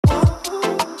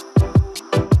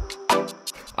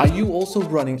Are you also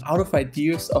running out of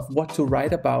ideas of what to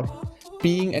write about?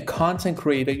 Being a content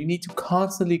creator, you need to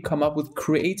constantly come up with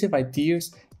creative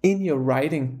ideas in your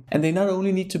writing. And they not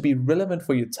only need to be relevant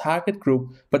for your target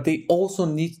group, but they also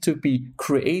need to be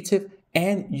creative,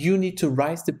 and you need to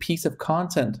write the piece of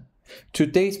content.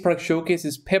 Today's product showcase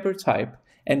is Peppertype,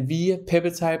 and via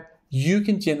Peppertype, you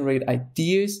can generate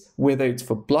ideas, whether it's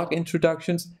for blog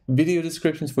introductions, video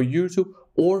descriptions for YouTube,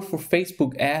 or for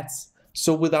Facebook ads.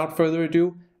 So without further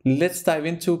ado, let's dive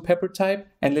into Peppertype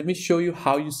and let me show you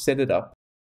how you set it up.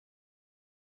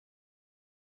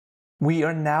 We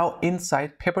are now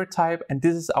inside Peppertype, and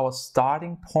this is our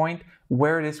starting point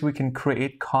where it is we can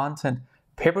create content.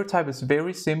 Peppertype is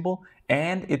very simple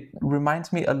and it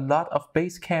reminds me a lot of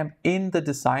Basecamp in the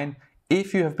design.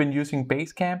 If you have been using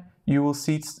Basecamp, you will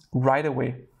see it right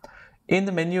away. In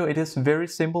the menu, it is very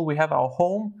simple. We have our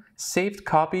home, saved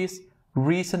copies,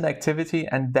 recent activity,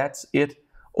 and that's it.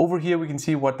 Over here we can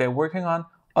see what they're working on.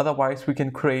 Otherwise we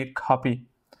can create copy.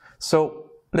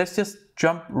 So let's just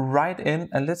jump right in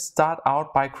and let's start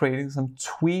out by creating some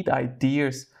tweet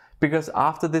ideas, because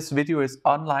after this video is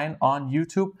online on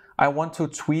YouTube, I want to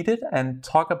tweet it and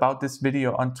talk about this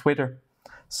video on Twitter.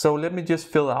 So let me just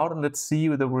fill out and let's see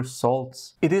the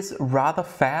results. It is rather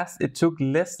fast. It took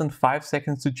less than 5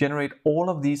 seconds to generate all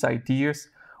of these ideas.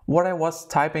 What I was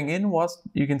typing in was,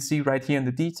 you can see right here in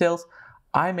the details,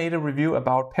 I made a review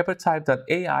about Peppertype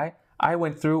AI. I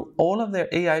went through all of their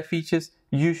AI features.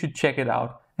 You should check it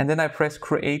out. And then I press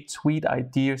create tweet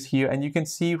ideas here. And you can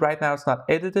see right now it's not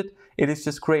edited. It is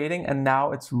just creating and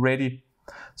now it's ready.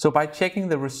 So by checking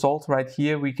the results right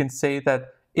here, we can say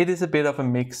that it is a bit of a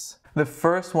mix. The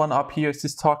first one up here is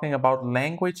just talking about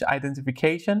language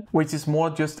identification, which is more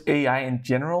just AI in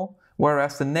general.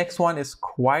 Whereas the next one is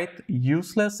quite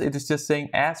useless. It is just saying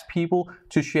ask people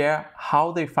to share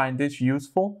how they find this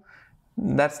useful.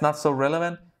 That's not so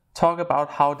relevant. Talk about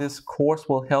how this course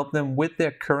will help them with their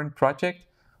current project.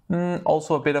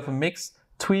 Also a bit of a mix.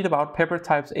 Tweet about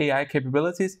Peppertype's AI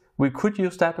capabilities. We could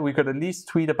use that. We could at least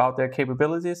tweet about their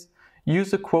capabilities.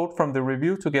 Use a quote from the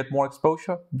review to get more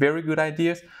exposure. Very good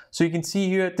ideas. So you can see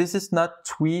here, this is not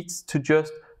tweets to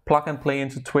just plug and play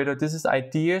into Twitter. This is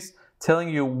ideas telling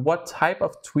you what type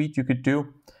of tweet you could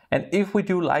do. And if we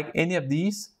do like any of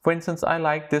these, for instance, I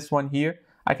like this one here,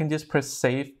 I can just press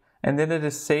save, and then it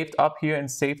is saved up here in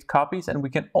saved copies, and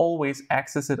we can always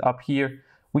access it up here.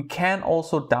 We can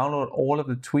also download all of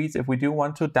the tweets if we do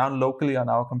want to, down locally on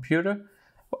our computer.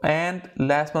 And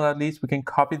last but not least, we can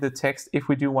copy the text if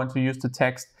we do want to use the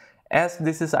text. As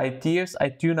this is ideas, I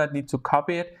do not need to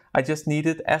copy it. I just need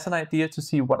it as an idea to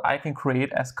see what I can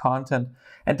create as content.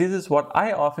 And this is what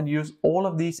I often use all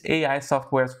of these AI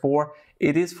softwares for.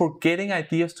 It is for getting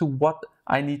ideas to what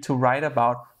I need to write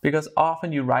about, because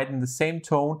often you write in the same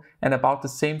tone and about the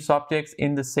same subjects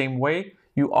in the same way.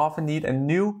 You often need a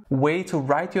new way to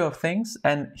write your things,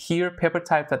 and here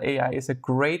Peppertype AI is a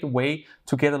great way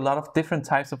to get a lot of different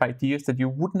types of ideas that you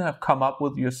wouldn't have come up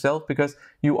with yourself, because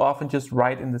you often just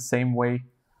write in the same way.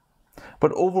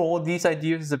 But overall, these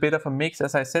ideas is a bit of a mix.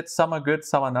 As I said, some are good,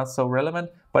 some are not so relevant,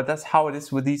 but that's how it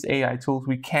is with these AI tools.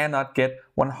 We cannot get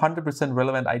 100%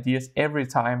 relevant ideas every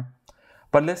time.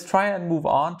 But let's try and move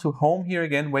on to home here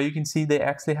again, where you can see they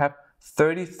actually have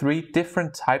 33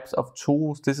 different types of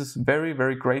tools. This is very,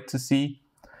 very great to see.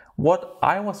 What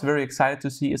I was very excited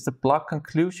to see is the blog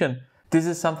conclusion. This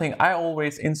is something I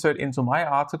always insert into my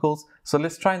articles. So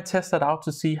let's try and test that out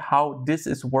to see how this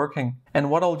is working.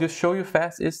 And what I'll just show you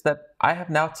fast is that I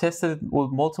have now tested it with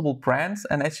multiple brands.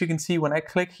 And as you can see, when I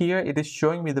click here, it is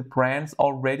showing me the brands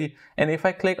already. And if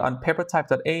I click on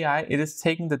Peppertype AI, it is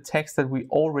taking the text that we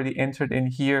already entered in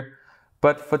here.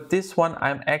 But for this one,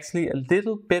 I'm actually a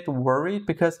little bit worried,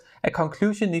 because a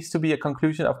conclusion needs to be a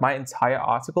conclusion of my entire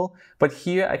article. But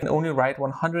here I can only write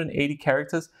 180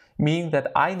 characters, meaning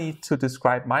that I need to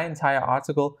describe my entire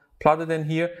article, plot it in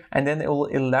here, and then it will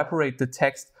elaborate the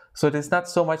text. So it is not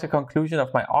so much a conclusion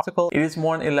of my article, it is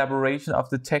more an elaboration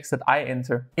of the text that I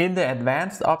enter. In the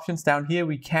advanced options down here,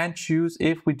 we can choose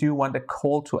if we do want a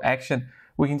call to action.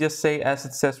 We can just say, as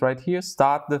it says right here,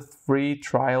 start the free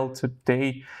trial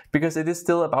today, because it is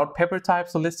still about Peppertype.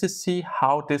 So let's just see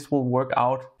how this will work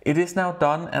out. It is now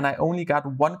done, and I only got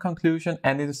one conclusion,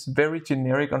 and it is very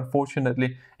generic,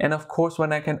 unfortunately. And of course,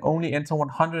 when I can only enter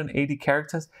 180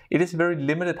 characters, it is very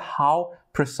limited how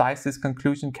precise this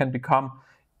conclusion can become.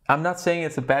 I'm not saying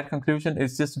it's a bad conclusion,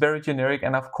 it's just very generic,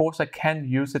 and of course I can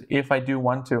use it if I do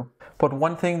want to. But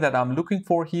one thing that I'm looking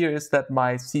for here is that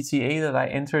my CTA that I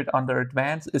entered under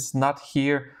advanced is not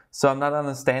here. So I'm not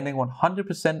understanding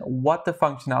 100% what the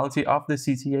functionality of the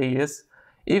CTA is.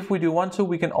 If we do want to,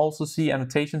 we can also see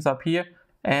annotations up here.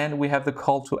 and we have the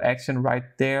call to action right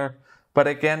there. But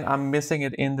again, I'm missing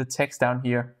it in the text down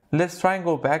here. Let's try and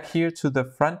go back here to the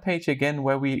front page again,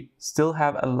 where we still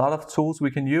have a lot of tools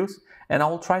we can use. And I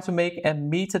will try to make a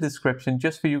meta description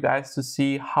just for you guys to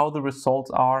see how the results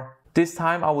are. This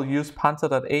time I will use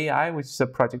Panther.ai, which is a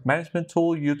project management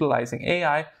tool utilizing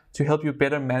AI to help you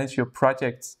better manage your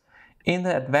projects. In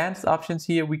the advanced options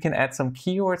here, we can add some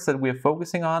keywords that we're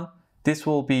focusing on. This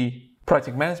will be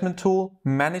project management tool,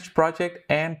 manage project,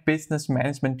 and business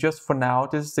management just for now.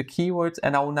 This is the keywords,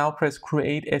 and I will now press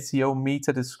create SEO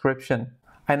meta description.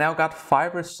 I now got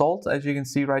 5 results, as you can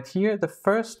see right here. The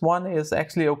first one is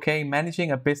actually okay.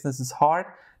 Managing a business is hard.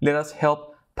 Let us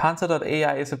help.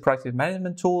 Panther.ai is a project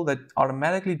management tool that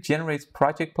automatically generates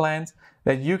project plans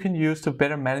that you can use to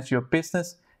better manage your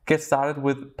business. Get started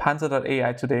with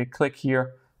Panther.ai today. Click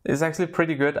here. It's actually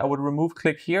pretty good. I would remove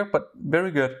click here, but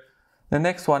very good. The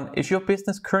next one, is your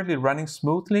business currently running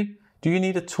smoothly? Do you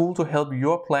need a tool to help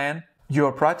you plan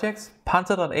your projects?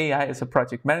 Panther.ai is a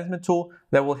project management tool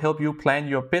that will help you plan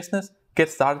your business. Get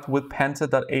started with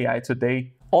Panther.ai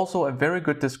today. Also a very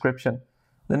good description.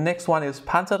 The next one is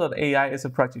Panther.ai is a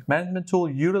project management tool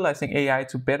utilizing AI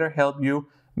to better help you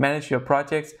manage your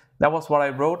projects. That was what I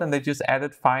wrote, and they just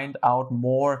added find out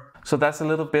more. So that's a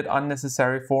little bit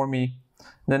unnecessary for me.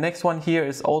 The next one here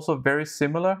is also very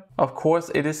similar. Of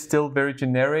course, it is still very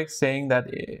generic, saying that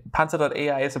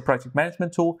Panther.ai is a project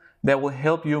management tool that will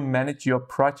help you manage your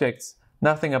projects.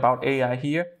 Nothing about AI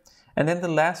here. And then the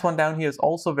last one down here is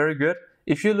also very good.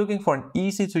 If you're looking for an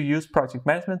easy to use project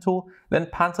management tool, then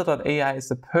Panther.ai is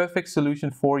the perfect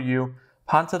solution for you.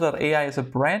 Panther.ai is a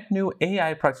brand new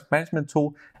AI project management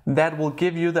tool that will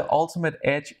give you the ultimate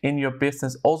edge in your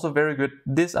business. Also very good.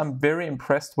 This I'm very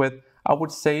impressed with. I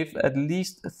would save at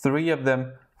least 3 of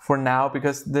them for now,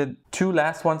 because the 2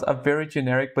 last ones are very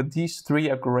generic, but these 3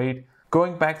 are great.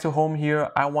 Going back to home here,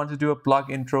 I want to do a blog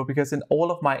intro, because in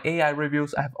all of my AI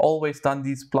reviews, I have always done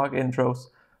these blog intros.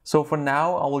 So for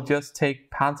now, I will just take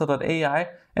Panther.ai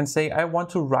and say I want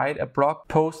to write a blog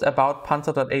post about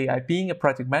Panther.ai being a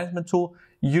project management tool,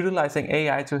 utilizing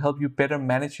AI to help you better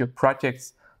manage your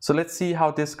projects. So let's see how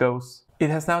this goes. It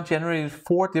has now generated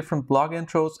 4 different blog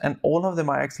intros, and all of them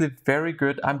are actually very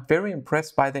good. I'm very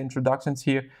impressed by the introductions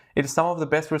here. It is some of the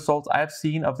best results I have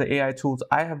seen of the AI tools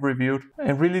I have reviewed. I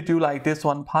really do like this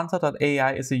one.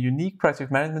 Panther.ai is a unique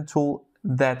project management tool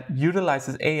that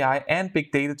utilizes AI and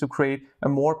big data to create a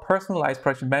more personalized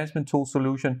project management tool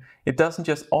solution. It doesn't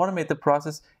just automate the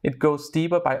process, it goes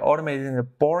deeper by automating the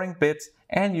boring bits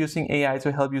and using AI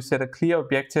to help you set a clear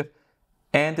objective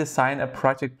and design a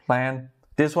project plan.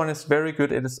 This one is very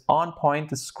good. It is on point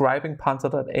describing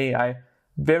Panther.ai.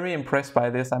 Very impressed by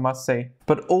this, I must say.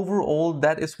 But overall,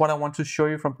 that is what I want to show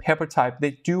you from Peppertype.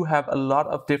 They do have a lot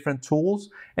of different tools,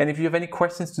 and if you have any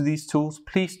questions to these tools,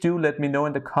 please do let me know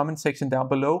in the comment section down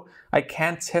below. I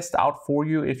can test out for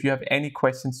you. If you have any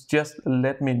questions, just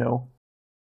let me know.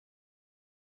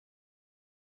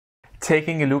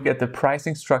 Taking a look at the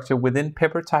pricing structure within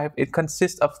Peppertype, it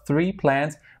consists of 3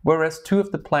 plans, whereas 2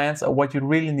 of the plans are what you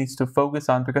really need to focus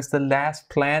on, because the last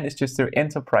plan is just their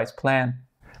enterprise plan.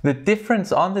 The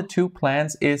difference on the 2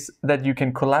 plans is that you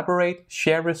can collaborate,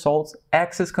 share results,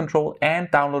 access control,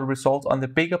 and download results on the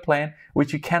bigger plan,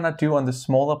 which you cannot do on the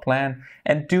smaller plan.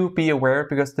 And do be aware,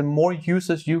 because the more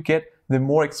users you get, the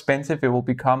more expensive it will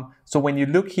become. So when you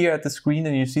look here at the screen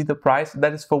and you see the price,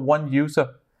 that is for 1 user.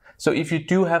 So if you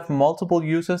do have multiple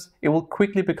users, it will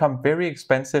quickly become very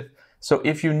expensive. So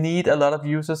if you need a lot of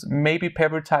users, maybe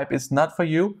Peppertype is not for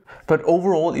you. But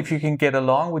overall, if you can get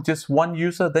along with just 1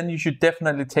 user, then you should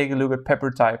definitely take a look at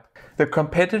Peppertype. The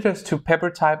competitors to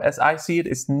Peppertype, as I see it,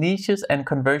 is Niches and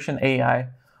Conversion AI.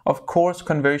 Of course,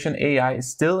 Conversion AI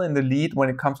is still in the lead when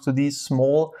it comes to these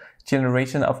small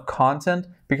generation of content,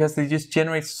 because they just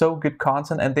generate so good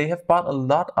content, and they have bought a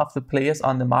lot of the players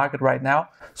on the market right now.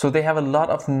 So they have a lot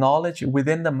of knowledge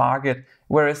within the market,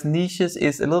 whereas Niches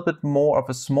is a little bit more of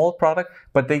a small product,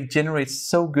 but they generate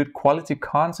so good quality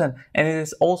content, and it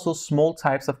is also small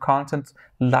types of content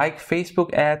like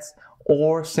Facebook ads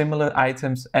or similar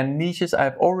items. And Niches I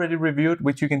have already reviewed,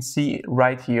 which you can see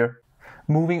right here.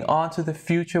 Moving on to the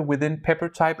future within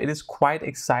Peppertype, it is quite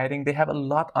exciting. They have a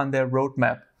lot on their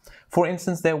roadmap. For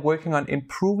instance, they're working on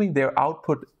improving their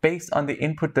output based on the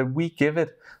input that we give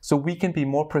it, so we can be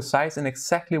more precise in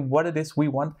exactly what it is we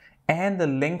want and the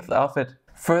length of it.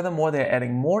 Furthermore, they're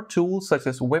adding more tools such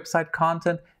as website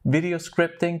content, video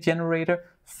scripting generator,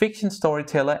 fiction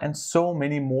storyteller, and so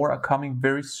many more are coming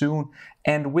very soon.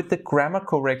 And with the grammar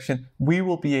correction, we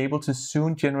will be able to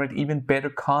soon generate even better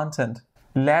content.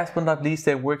 Last but not least,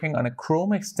 they're working on a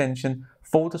Chrome extension,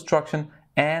 folder structure,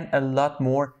 and a lot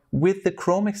more. With the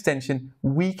Chrome extension,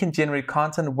 we can generate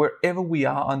content wherever we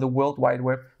are on the World Wide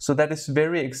Web, so that is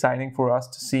very exciting for us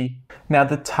to see. Now,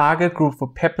 the target group for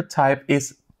Peppertype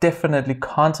is definitely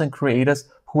content creators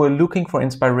who are looking for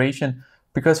inspiration.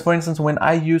 Because for instance, when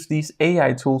I use these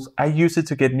AI tools, I use it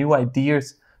to get new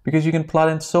ideas, because you can plot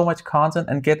in so much content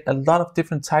and get a lot of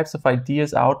different types of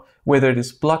ideas out, whether it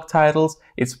is blog titles,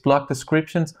 it's blog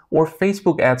descriptions, or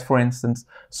Facebook ads, for instance.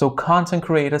 So content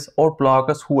creators or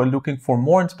bloggers who are looking for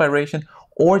more inspiration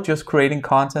or just creating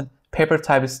content,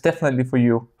 Peppertype is definitely for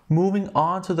you. Moving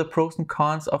on to the pros and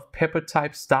cons of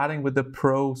Peppertype, starting with the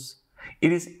pros.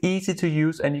 It is easy to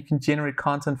use and you can generate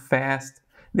content fast.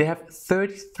 They have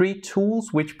 33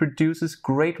 tools which produces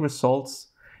great results.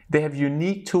 They have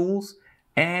unique tools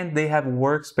and they have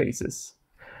workspaces.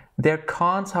 Their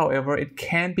cons, however, it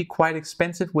can be quite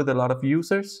expensive with a lot of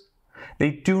users.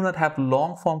 They do not have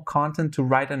long form content to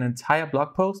write an entire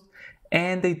blog post,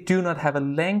 and they do not have a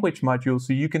language module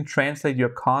so you can translate your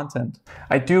content.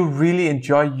 I do really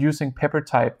enjoy using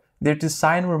Peppertype. Their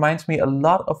design reminds me a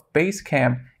lot of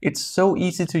Basecamp. It's so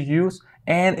easy to use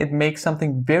and it makes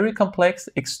something very complex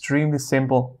extremely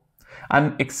simple.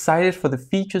 I'm excited for the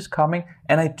features coming,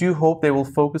 and I do hope they will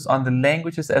focus on the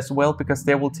languages as well, because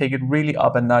they will take it really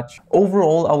up a notch.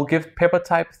 Overall, I will give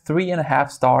Peppertype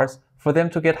 3.5 stars. For them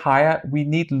to get higher, we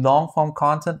need long form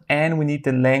content and we need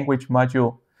the language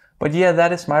module. But yeah,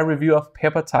 that is my review of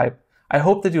Peppertype. I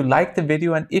hope that you liked the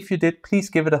video, and if you did, please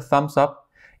give it a thumbs up.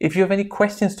 If you have any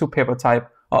questions to Peppertype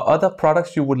or other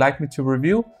products you would like me to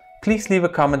review, please leave a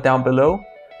comment down below.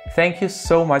 Thank you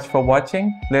so much for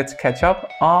watching. Let's catch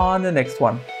up on the next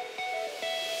one.